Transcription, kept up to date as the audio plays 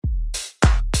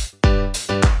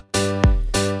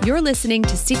You're listening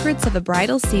to Secrets of a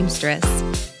Bridal Seamstress.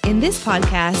 In this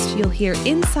podcast, you'll hear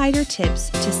insider tips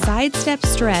to sidestep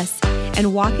stress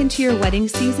and walk into your wedding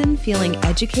season feeling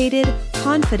educated,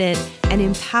 confident, and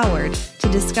empowered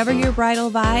to discover your bridal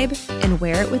vibe and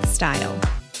wear it with style.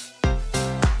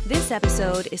 This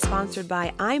episode is sponsored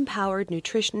by I'm Powered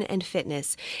Nutrition and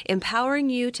Fitness, empowering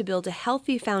you to build a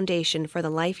healthy foundation for the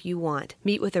life you want.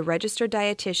 Meet with a registered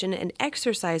dietitian and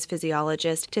exercise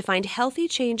physiologist to find healthy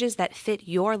changes that fit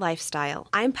your lifestyle.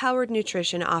 I'm Powered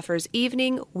Nutrition offers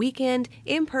evening, weekend,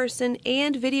 in-person,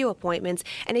 and video appointments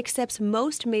and accepts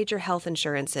most major health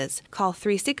insurances. Call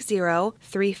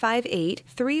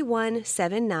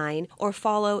 360-358-3179 or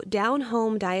follow Down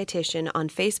Home Dietitian on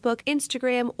Facebook,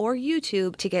 Instagram, or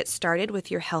YouTube to get started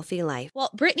with your healthy life. Well,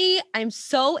 Brittany, I'm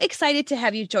so excited to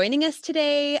have you joining us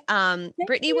today.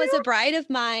 Brittany was a bride of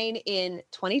mine in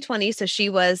 2020, so she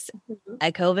was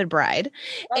a COVID bride.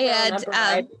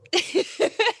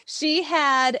 She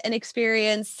had an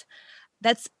experience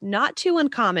that's not too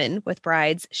uncommon with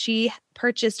brides. She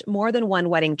purchased more than one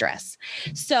wedding dress.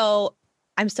 So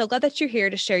I'm so glad that you're here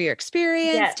to share your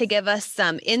experience, to give us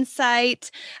some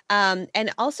insight,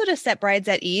 and also to set brides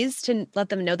at ease, to let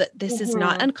them know that this is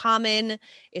not uncommon.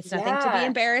 It's nothing to be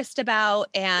embarrassed about.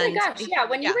 And oh my gosh,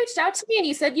 when you reached out to me and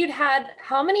you said you'd had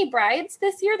how many brides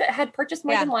this year that had purchased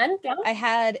more than one gown? I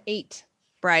had 8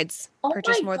 brides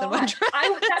purchase more than one dress.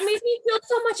 That made me feel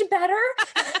so much better.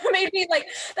 Made me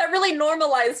that really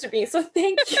normalized me. So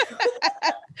thank you.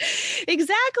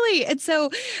 Exactly. And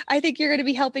so I think you're going to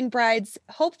be helping brides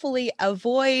hopefully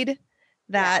avoid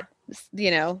that,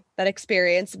 that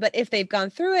experience. But if they've gone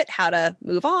through it, how to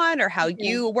move on or how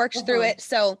you worked through it.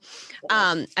 So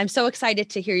I'm so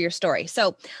excited to hear your story.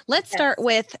 So let's start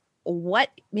with what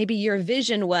maybe your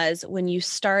vision was when you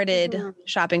started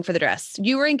shopping for the dress.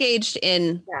 You were engaged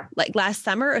in last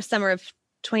summer or summer of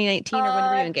 2019, or when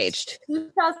were you engaged?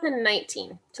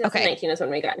 2019. 2019 is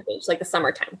when we got engaged, the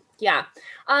summertime. Yeah.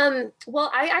 Well,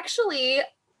 I actually,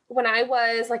 when I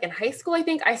was in high school, I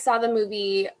think I saw the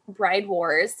movie Bride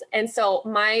Wars. And so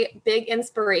my big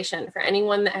inspiration for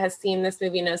anyone that has seen this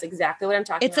movie knows exactly what I'm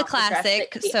talking about. It's a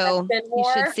classic, so you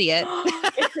should see it.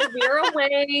 It's a Vera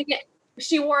Wang.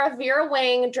 She wore a Vera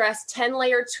Wang dress,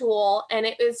 10-layer tulle, and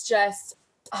it was just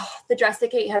the dress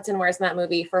that Kate Hudson wears in that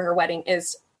movie for her wedding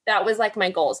that was my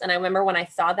goals. And I remember when I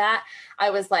saw that,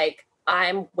 I was like,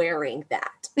 I'm wearing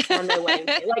that on my wedding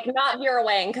day. Not Vera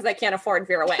Wang, because I can't afford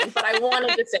Vera Wang, but I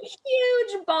wanted just a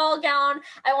huge ball gown.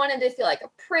 I wanted to feel like a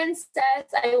princess.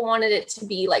 I wanted it to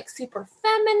be super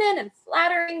feminine and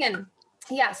flattering, and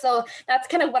so that's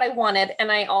kind of what I wanted.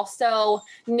 And I also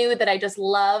knew that I just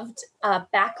loved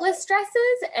backless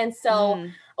dresses. And so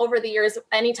over the years,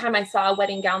 anytime I saw a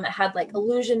wedding gown that had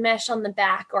illusion mesh on the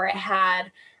back, or it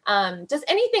had just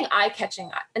anything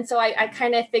eye-catching. And so I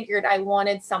kind of figured I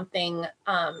wanted something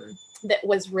that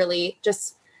was really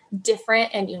just different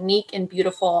and unique and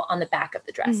beautiful on the back of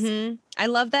the dress. I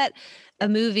love that a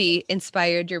movie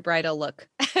inspired your bridal look.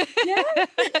 Yeah.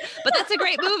 But that's a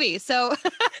great movie. So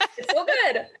it's so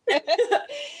good.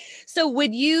 So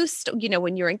when you,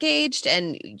 when you were engaged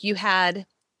and you had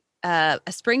a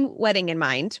spring wedding in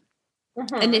mind,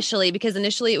 initially, because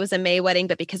initially it was a May wedding,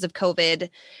 but because of COVID,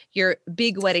 your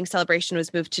big wedding celebration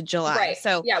was moved to July. Right.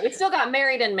 So we still got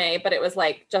married in May, but it was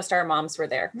just our moms were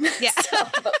there. Yeah. so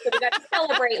we got to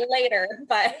celebrate later.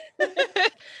 But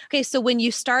okay. So when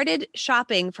you started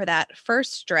shopping for that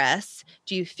first dress,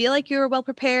 do you feel like you were well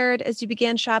prepared as you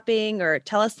began shopping, or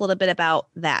tell us a little bit about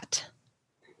that?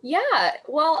 Yeah.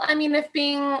 Well, I mean, if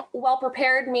being well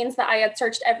prepared means that I had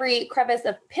searched every crevice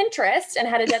of Pinterest and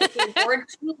had a dedicated board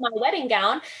to my wedding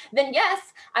gown, then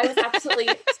yes, I was absolutely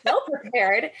so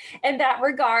prepared in that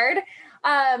regard.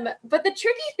 But the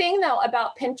tricky thing though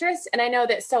about Pinterest, and I know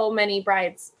that so many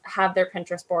brides have their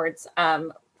Pinterest boards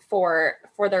for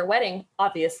their wedding,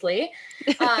 obviously.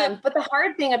 But the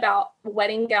hard thing about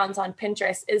wedding gowns on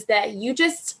Pinterest is that you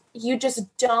just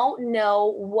don't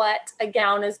know what a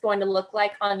gown is going to look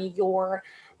like on your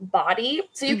body.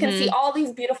 So you can see all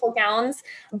these beautiful gowns,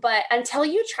 but until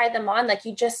you try them on,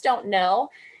 you just don't know.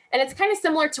 And it's kind of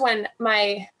similar to when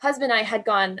my husband and I had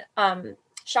gone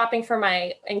shopping for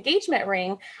my engagement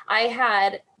ring. I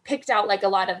had picked out a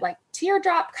lot of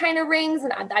teardrop kind of rings,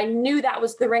 and I knew that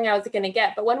was the ring I was going to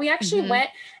get. But when we actually went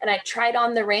and I tried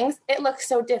on the rings, it looked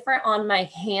so different on my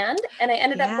hand, and I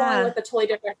ended up going with a totally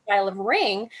different style of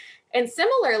ring. And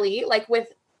similarly,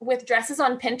 with dresses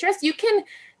on Pinterest, you can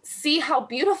see how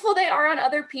beautiful they are on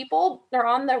other people. They're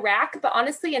on the rack, but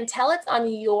honestly, until it's on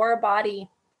your body,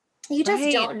 you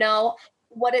just don't know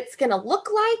what it's going to look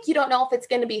like. You don't know if it's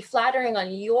going to be flattering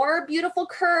on your beautiful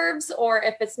curves, or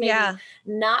if it's maybe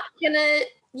not going to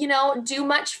do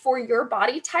much for your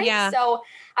body type. Yeah. So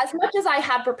as much as I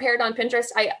had prepared on Pinterest,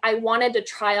 I wanted to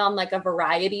try on like a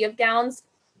variety of gowns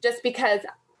just because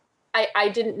I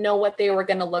didn't know what they were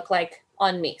going to look like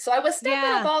on me. So I was stuck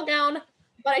in a ball gown,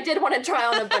 but I did want to try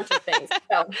on a bunch of things.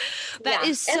 So that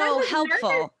is so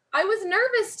helpful. I was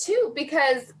nervous too,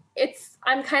 because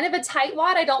I'm kind of a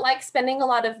tightwad. I don't like spending a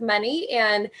lot of money.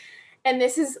 And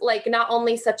this is like not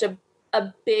only such a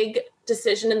big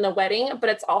decision in the wedding, but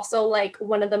it's also like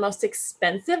one of the most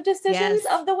expensive decisions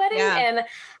of the wedding. Yeah. And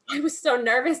I was so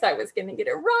nervous I was going to get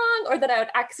it wrong, or that I would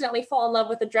accidentally fall in love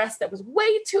with a dress that was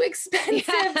way too expensive.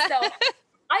 Yeah. So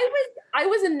I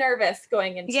was nervous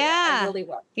going into it. I really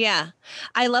was. Yeah.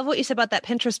 I love what you said about that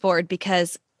Pinterest board,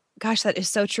 because gosh, that is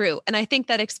so true. And I think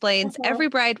that explains every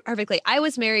bride perfectly. I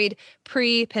was married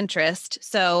pre-Pinterest,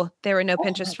 so there were no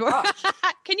Pinterest boards.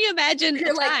 Can you imagine the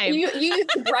time? You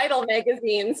used bridal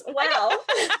magazines. Wow.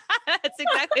 That's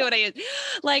exactly what I used.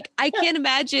 Like, I can't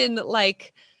imagine,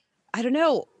 like, I don't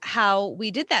know how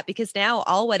we did that, because now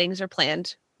all weddings are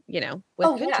planned, with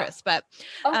Pinterest, but,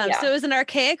 so it was an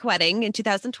archaic wedding in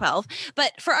 2012,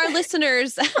 but for our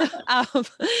listeners,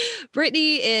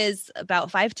 Brittany is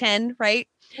about 5'10", right?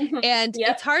 Mm-hmm. And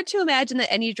it's hard to imagine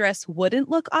that any dress wouldn't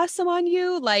look awesome on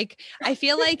you. Like, I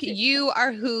feel like you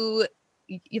are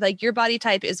like, your body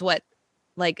type is what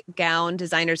like gown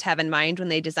designers have in mind when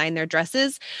they design their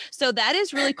dresses. So that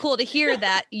is really cool to hear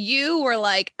that you were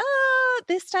like,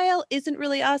 this style isn't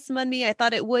really awesome on me. I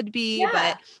thought it would be,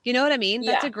 but you know what I mean?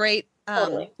 That's a great,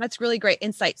 that's really great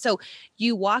insight. So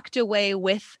you walked away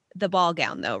with the ball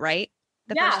gown though, right?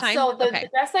 The first time? So the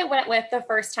dress I went with the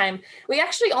first time, we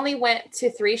actually only went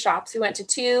to 3 shops. We went to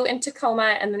 2 in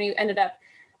Tacoma, and then we ended up,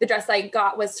 the dress I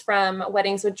got was from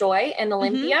Weddings with Joy in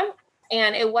Olympia. Mm-hmm.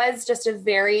 And it was just a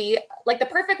very, like, the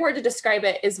perfect word to describe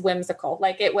it is whimsical.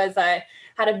 Like, it was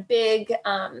had a big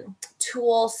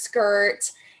tulle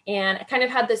skirt, and it kind of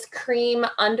had this cream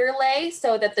underlay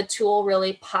so that the tulle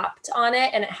really popped on it.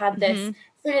 And it had this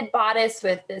fitted bodice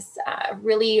with this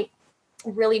really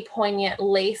poignant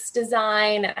lace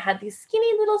design. It had these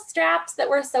skinny little straps that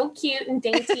were so cute and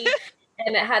dainty.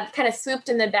 And it had kind of swooped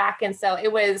in the back. And so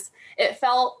it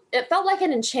felt like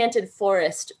an enchanted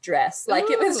florist dress. Like,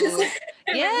 it was just,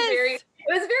 it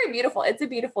was very beautiful. It's a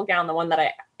beautiful gown, the one that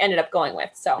I ended up going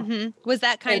with. So was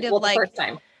that kind of like the first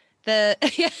time?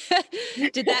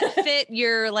 Did that fit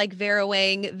your like Vera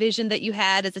Wang vision that you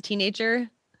had as a teenager?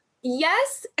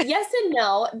 Yes and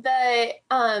no.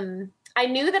 I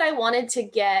knew that I wanted to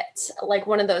get like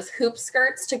one of those hoop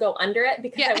skirts to go under it,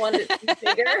 because I wanted it to be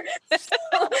bigger. So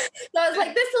I was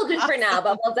like, this will do for now,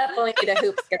 but we'll definitely need a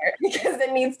hoop skirt because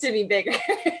it needs to be bigger.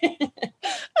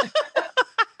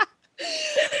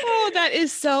 Oh, that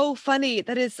is so funny.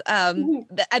 That is, and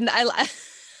I'm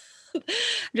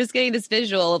just getting this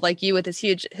visual of like you with this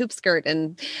huge hoop skirt,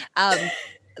 and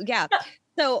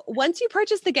So once you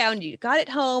purchased the gown, you got it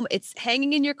home, it's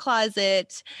hanging in your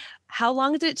closet. How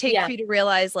long did it take for you to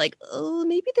realize, like, oh,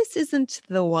 maybe this isn't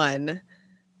the one?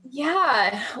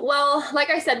 Yeah. Well, like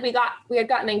I said, we had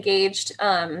gotten engaged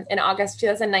in August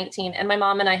 2019, and my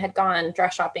mom and I had gone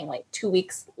dress shopping like 2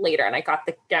 weeks later, and I got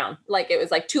the gown. Like, it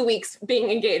was like 2 weeks being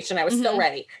engaged, and I was still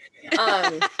ready.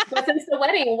 But since the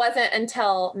wedding wasn't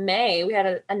until May, we had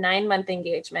a 9-month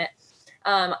engagement.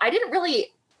 I didn't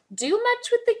really do much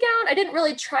with the gown. I didn't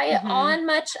really try it on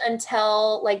much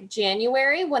until like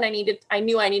January, when I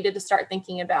knew I needed to start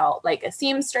thinking about like a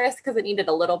seamstress, because it needed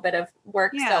a little bit of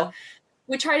work. Yeah. So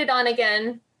we tried it on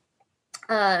again.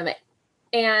 And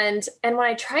when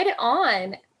I tried it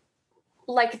on,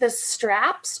 like, the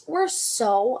straps were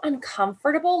so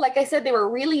uncomfortable. Like I said, they were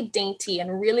really dainty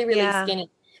and really, really skinny.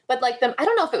 But like I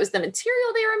don't know if it was the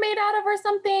material they were made out of or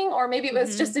something, or maybe it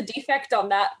was just a defect on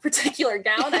that particular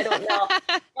gown. I don't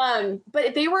know.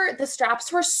 But the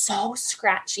straps were so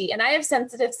scratchy, and I have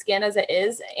sensitive skin as it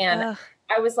is. And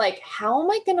I was like, how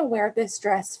am I going to wear this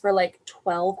dress for like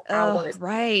 12 hours?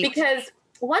 Right. Because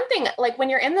one thing, like when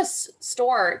you're in the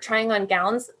store trying on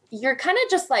gowns, you're kind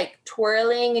of just like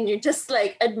twirling and you're just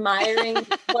like admiring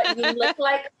what you look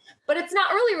like. But it's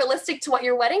not really realistic to what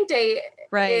your wedding day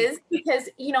is, because,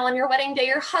 on your wedding day,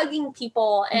 you're hugging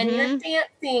people and you're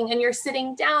dancing and you're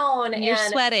sitting down and you're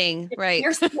sweating, right?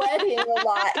 You're sweating a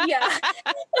lot. Yeah.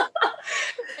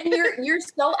 And you're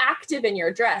so active in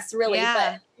your dress, really.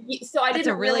 Yeah. But so I didn't.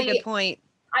 That's a really good point.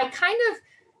 I kind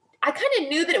of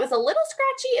knew that it was a little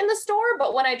scratchy in the store,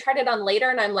 but when I tried it on later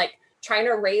and I'm like trying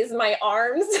to raise my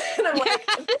arms and I'm like,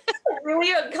 this is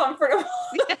really uncomfortable.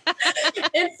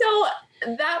 And so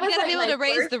that was, you gotta be able to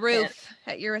raise the roof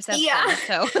at your reception. Yeah.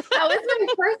 So that was my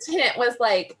first hint, was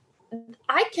like,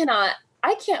 I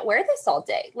can't wear this all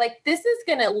day. Like, this is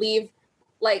going to leave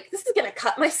like, this is going to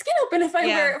cut my skin open if I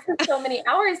wear it for so many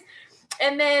hours.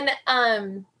 And then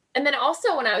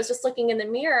also when I was just looking in the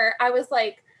mirror, I was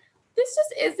like, this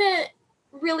just isn't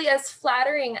really as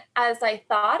flattering as I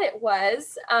thought it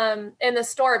was, in the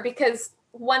store, because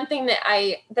one thing that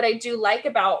I do like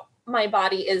about my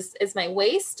body is my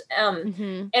waist.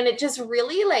 And it just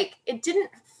really, like, it didn't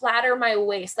flatter my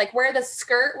waist, like where the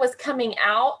skirt was coming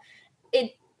out,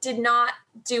 it did not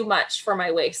do much for my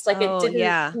waist. Like it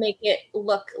didn't make it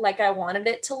look like I wanted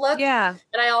it to look. Yeah.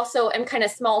 And I also am kind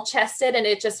of small chested, and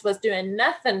it just was doing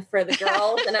nothing for the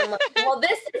girls. And I'm like, well,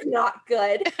 this is not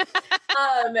good.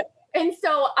 And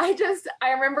so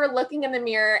I remember looking in the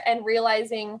mirror and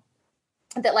realizing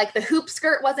that, like, the hoop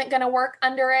skirt wasn't going to work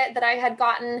under it that I had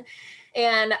gotten.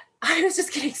 And I was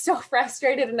just getting so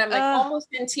frustrated, and I'm like almost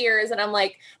in tears. And I'm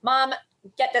like, Mom,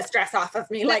 get this dress off of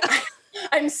me. Like,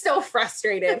 I'm so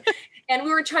frustrated. And we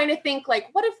were trying to think, like,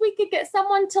 what if we could get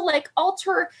someone to, like,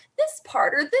 alter this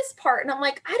part or this part? And I'm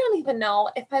like, I don't even know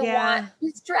if I want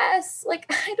this dress. Like,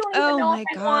 I don't even know if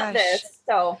I want this.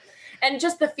 So, and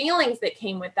just the feelings that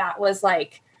came with that was,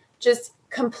 like, just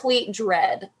complete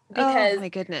dread, because my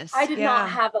goodness. I did not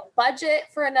have a budget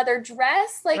for another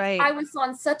dress. Like, I was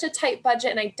on such a tight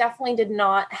budget, and I definitely did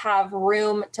not have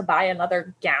room to buy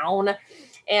another gown.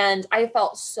 And I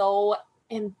felt so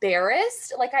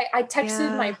embarrassed. Like, I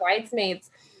texted my bridesmaids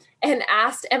and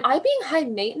asked, am I being high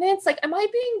maintenance? Like, am I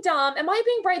being dumb? Am I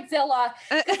being bridezilla?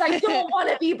 Because I don't want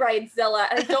to be bridezilla,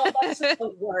 and I don't, that's just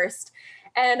the worst.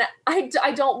 And I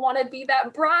don't want to be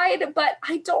that bride, but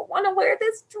I don't want to wear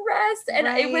this dress. And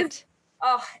it was,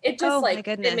 it just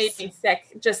it made me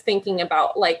sick just thinking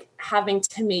about, like, having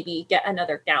to maybe get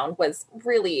another gown was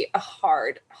really a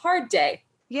hard day.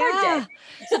 Yeah.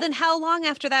 So then how long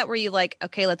after that were you like,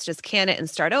 okay, let's just can it and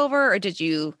start over? Or did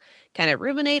you kind of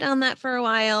ruminate on that for a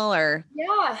while, or?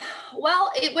 Yeah,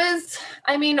 well, it was,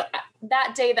 I mean,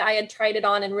 that day that I had tried it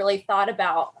on and really thought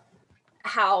about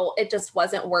how it just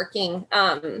wasn't working.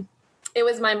 It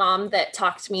was my mom that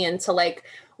talked me into, like,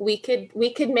 we could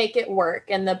make it work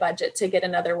in the budget to get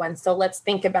another one. So let's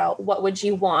think about, what would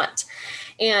you want?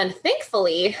 And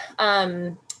thankfully,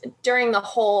 during the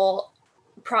whole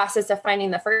process of finding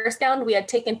the first gown, we had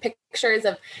taken pictures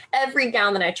of every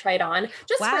gown that I tried on,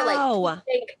 just for, like,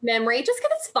 fake memory, just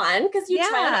because it's fun, because you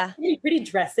try on really pretty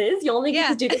dresses. You only get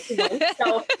to do this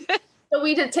once. So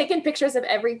we had taken pictures of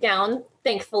every gown,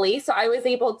 thankfully. So I was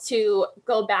able to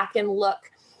go back and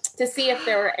look to see if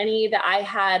there were any that I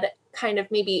had kind of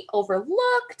maybe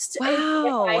overlooked.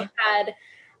 Wow. If I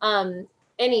had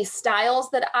any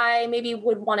styles that I maybe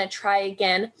would want to try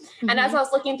again. And as I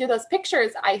was looking through those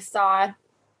pictures, I saw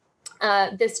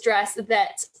this dress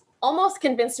that almost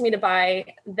convinced me to buy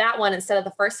that one instead of the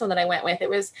first one that I went with. It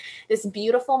was this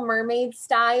beautiful mermaid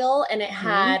style, and it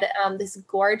had this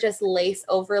gorgeous lace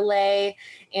overlay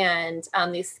and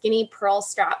these skinny pearl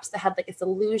straps that had, like, this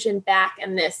illusion back,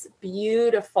 and this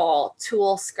beautiful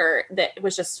tulle skirt that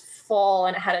was just full,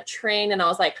 and it had a train. And I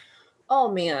was like, oh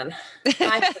man,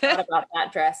 I forgot about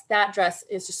that dress. That dress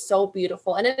is just so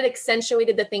beautiful. And it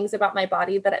accentuated the things about my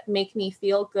body that make me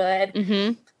feel good.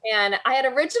 And I had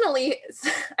originally,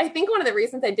 I think one of the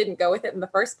reasons I didn't go with it in the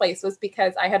first place was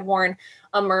because I had worn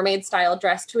a mermaid style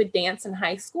dress to a dance in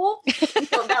high school. And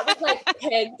so that was, like,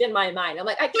 pegged in my mind. I'm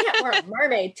like, I can't wear a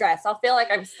mermaid dress. I'll feel like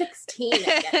I'm 16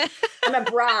 again. I'm a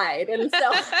bride. And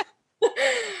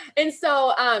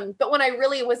so, but when I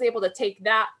really was able to take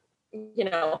that, you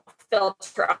know,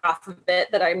 filter off of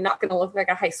it, that I'm not going to look like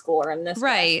a high schooler in this.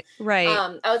 Right.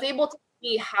 I was able to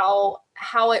see how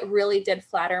it really did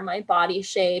flatter my body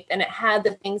shape, and it had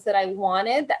the things that I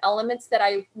wanted, the elements that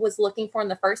I was looking for in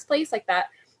the first place, like that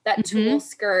tulle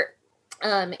skirt.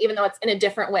 Even though it's in a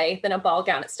different way than a ball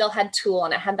gown, it still had tulle,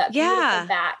 and it had that beautiful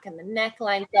back and the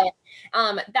neckline. So,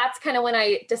 that's kind of when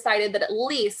I decided that at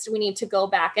least we need to go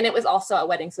back. And it was also at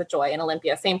Weddings with Joy in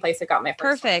Olympia, same place I got my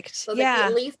first one. So we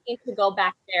at least need to go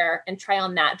back there and try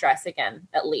on that dress again,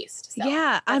 at least.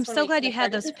 So I'm so glad you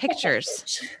had those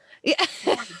pictures.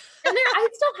 And I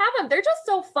still have them. They're just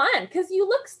so fun because you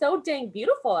look so dang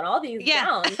beautiful in all these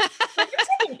gowns. Like, you're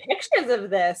taking pictures of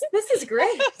this. This is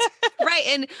great. Right.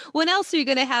 And when else are you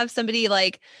going to have somebody,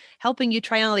 like, helping you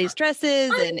try on all these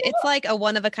dresses? And it's like a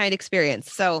one of a kind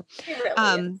experience. So, it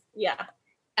really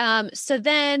is. So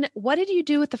then what did you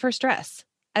do with the first dress?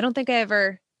 I don't think I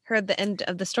ever heard the end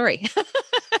of the story.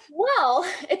 Well,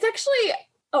 it's actually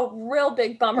a real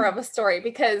big bummer of a story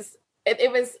because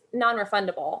it was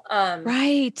non-refundable.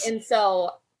 Right. And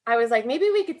so I was like, maybe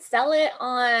we could sell it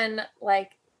on,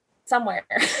 like, somewhere.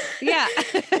 Yeah.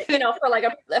 You know, for, like,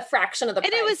 a fraction of the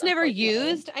price. And it was never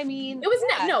used. I mean, it was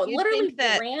literally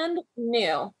brand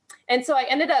new. And so I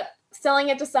ended up selling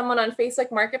it to someone on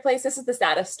Facebook Marketplace. This is the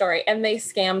saddest story. And they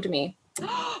scammed me.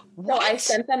 So I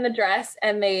sent them the dress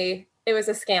and it was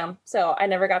a scam. So I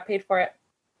never got paid for it.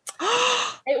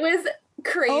 It was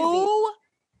crazy.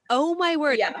 Oh my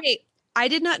word. Yeah. Okay. I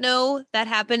did not know that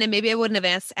happened, and maybe I wouldn't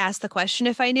have asked the question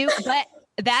if I knew, but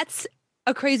that's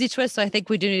a crazy twist. So I think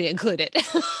we do need to include it.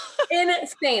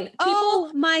 Insane.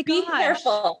 People, my gosh. Be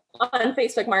careful on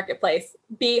Facebook Marketplace.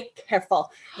 Be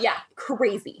careful. Yeah.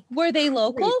 Crazy. Were they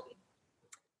local? Crazy.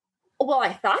 Well,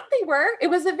 I thought they were. It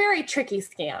was a very tricky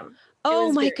scam.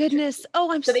 Oh my goodness. Tricky.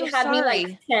 Oh, I'm so sorry. So they had me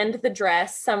like send the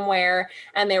dress somewhere,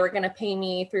 and they were going to pay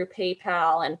me through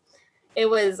PayPal. And it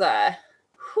was,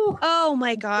 oh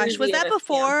my gosh. Was that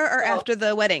before or after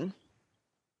the wedding?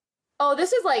 Oh,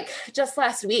 this is like just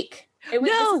last week. It was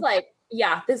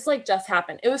this is like just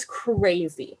happened. It was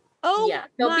crazy. Oh, yeah.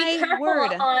 So my be careful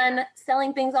word. on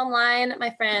selling things online,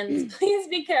 my friends. Please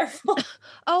be careful.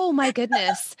 Oh my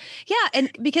goodness. Yeah.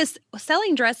 And because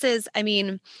selling dresses, I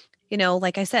mean, you know,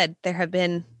 like I said, there have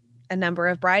been a number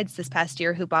of brides this past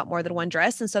year who bought more than one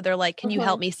dress. And so they're like, can you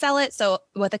help me sell it? So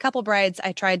with a couple brides,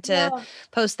 I tried to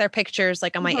post their pictures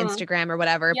like on my Instagram or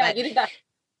whatever. Yeah, but you did that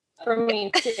for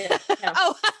me too. Yeah.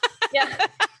 Oh, yeah.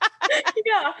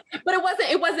 Yeah. But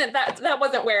it wasn't that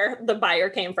wasn't where the buyer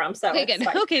came from. So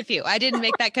okay, phew. I didn't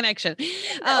make that connection.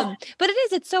 No. But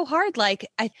it's so hard. Like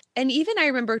even I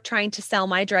remember trying to sell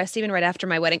my dress even right after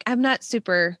my wedding. I'm not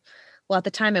super, well, at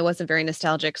the time I wasn't very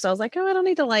nostalgic. So I was like, oh, I don't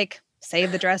need to like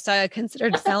save the dress. So I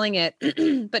considered selling it,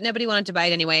 but nobody wanted to buy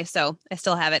it anyway. So I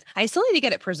still have it. I still need to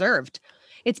get it preserved.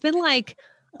 It's been like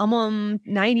almost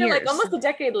 9 years. Like almost a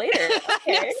decade later.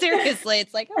 Okay. No, seriously.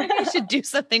 It's like, oh, I should do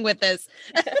something with this.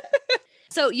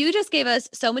 So you just gave us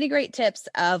so many great tips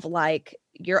of like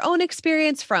your own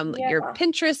experience from your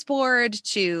Pinterest board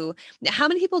to how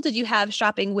many people did you have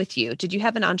shopping with you? Did you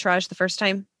have an entourage the first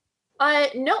time?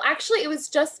 No, actually it was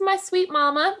just my sweet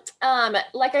mama.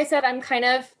 Like I said,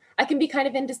 I can be kind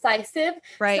of indecisive.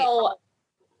 Right. So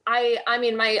I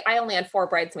only had 4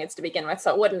 bridesmaids to begin with,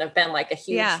 so it wouldn't have been like a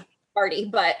huge party,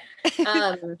 but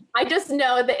I just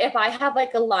know that if I have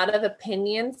like a lot of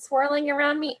opinions swirling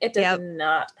around me, it does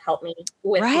not help me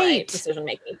with my decision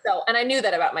making. So, and I knew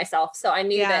that about myself. So I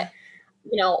knew that,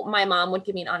 you know, my mom would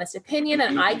give me an honest opinion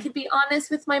and I could be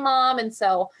honest with my mom. And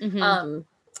so,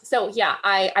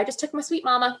 I just took my sweet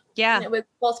mama. Yeah. And it was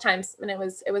both times and it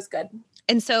was good.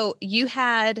 And so you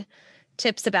had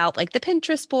tips about like the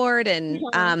Pinterest board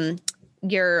and,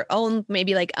 your own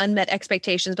maybe like unmet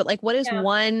expectations, but like what is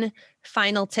one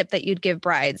final tip that you'd give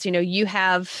brides? You know, you've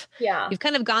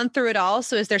kind of gone through it all.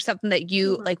 So is there something that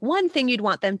you like one thing you'd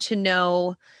want them to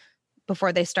know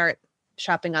before they start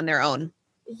shopping on their own?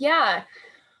 Yeah.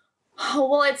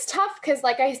 Well, it's tough because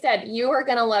like I said, you are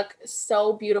going to look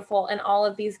so beautiful in all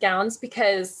of these gowns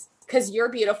because you're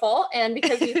beautiful and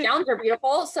because these gowns are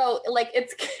beautiful. So like,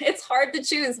 it's hard to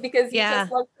choose because you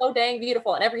just look so dang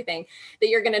beautiful and everything that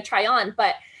you're going to try on.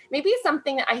 But maybe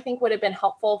something that I think would have been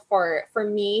helpful for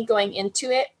me going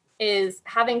into it is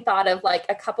having thought of like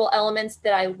a couple elements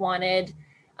that I wanted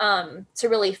to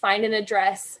really find in a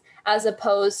dress as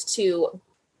opposed to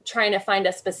trying to find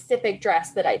a specific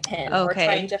dress that I pinned or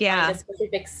trying to find a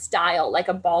specific style, like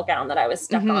a ball gown that I was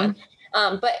stuck on.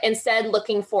 But instead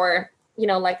looking for, you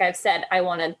know, like I've said, I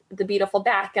wanted the beautiful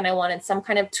back and I wanted some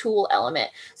kind of tulle element.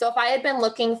 So if I had been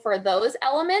looking for those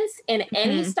elements in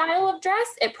any style of dress,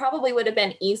 it probably would have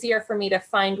been easier for me to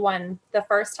find one the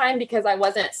first time because I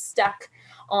wasn't stuck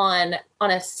on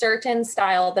a certain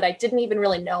style that I didn't even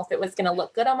really know if it was going to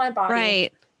look good on my body.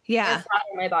 Right. Yeah.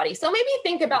 My body. So maybe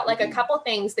think about like a couple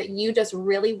things that you just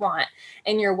really want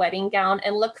in your wedding gown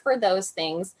and look for those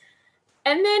things.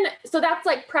 And then, so that's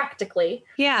like practically,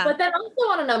 but then also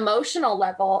on an emotional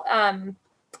level,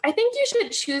 I think you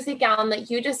should choose a gown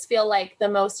that you just feel like the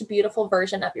most beautiful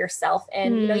version of yourself.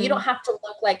 And, you know, you don't have to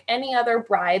look like any other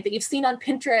bride that you've seen on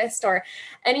Pinterest or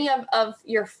any of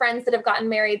your friends that have gotten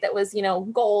married that was, you know,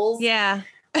 goals. Yeah.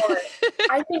 Or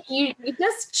I think you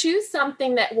just choose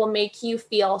something that will make you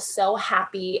feel so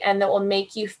happy and that will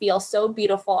make you feel so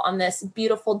beautiful on this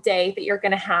beautiful day that you're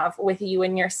going to have with you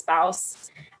and your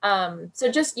spouse. So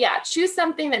just, choose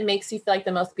something that makes you feel like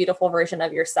the most beautiful version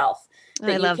of yourself.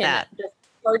 I love that. Just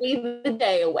party the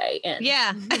day away in.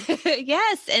 Yeah.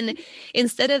 Yes. And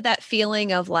instead of that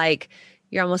feeling of like,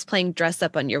 you're almost playing dress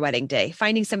up on your wedding day,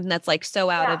 finding something that's like so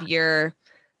out of your,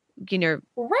 you know,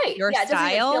 your style. It doesn't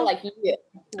even feel like you.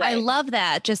 Right. I love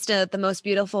that. Just the most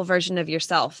beautiful version of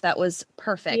yourself. That was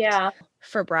perfect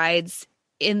for brides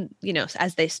in, you know,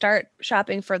 as they start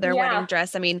shopping for their wedding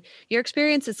dress. I mean, your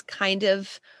experience is kind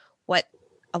of what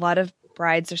a lot of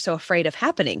brides are so afraid of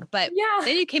happening. But Yeah.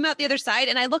 then you came out the other side,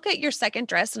 and I look at your second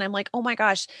dress and I'm like, oh my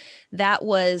gosh,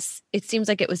 it seems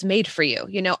like it was made for you.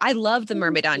 You know, I love the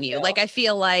mermaid on you. Like, I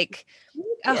feel like,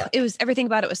 everything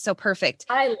about it was so perfect.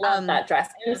 I love that dress.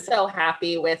 I'm so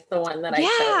happy with the one that I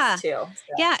chose too. So,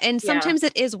 yeah. And sometimes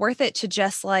it is worth it to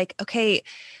just like, okay,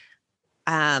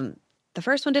 the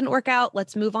first one didn't work out.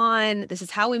 Let's move on. This is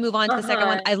how we move on to the second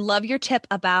one. I love your tip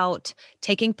about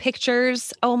taking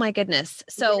pictures. Oh my goodness.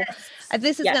 So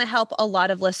this is going to help a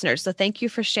lot of listeners. So thank you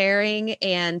for sharing.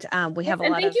 And we have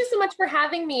thank you so much for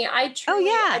having me. I just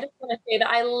want to say that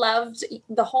I loved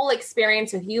the whole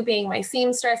experience with you being my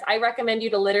seamstress. I recommend you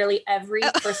to literally every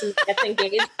person that gets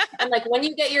engaged. And like, when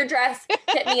you get your dress,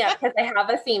 hit me up because I have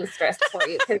a seamstress for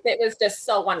you, because it was just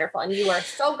so wonderful. And you are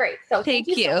so great. So thank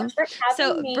you so much for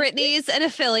having me. Brittany's an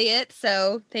affiliate,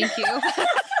 so thank you.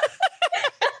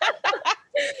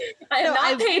 I am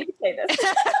not paid to say this.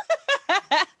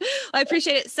 I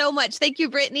appreciate it so much. Thank you,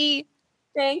 Brittany.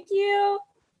 Thank you.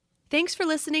 Thanks for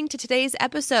listening to today's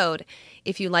episode.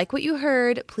 If you like what you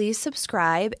heard, please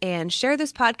subscribe and share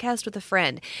this podcast with a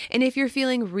friend. And if you're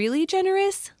feeling really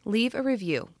generous, leave a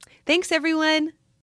review. Thanks, everyone.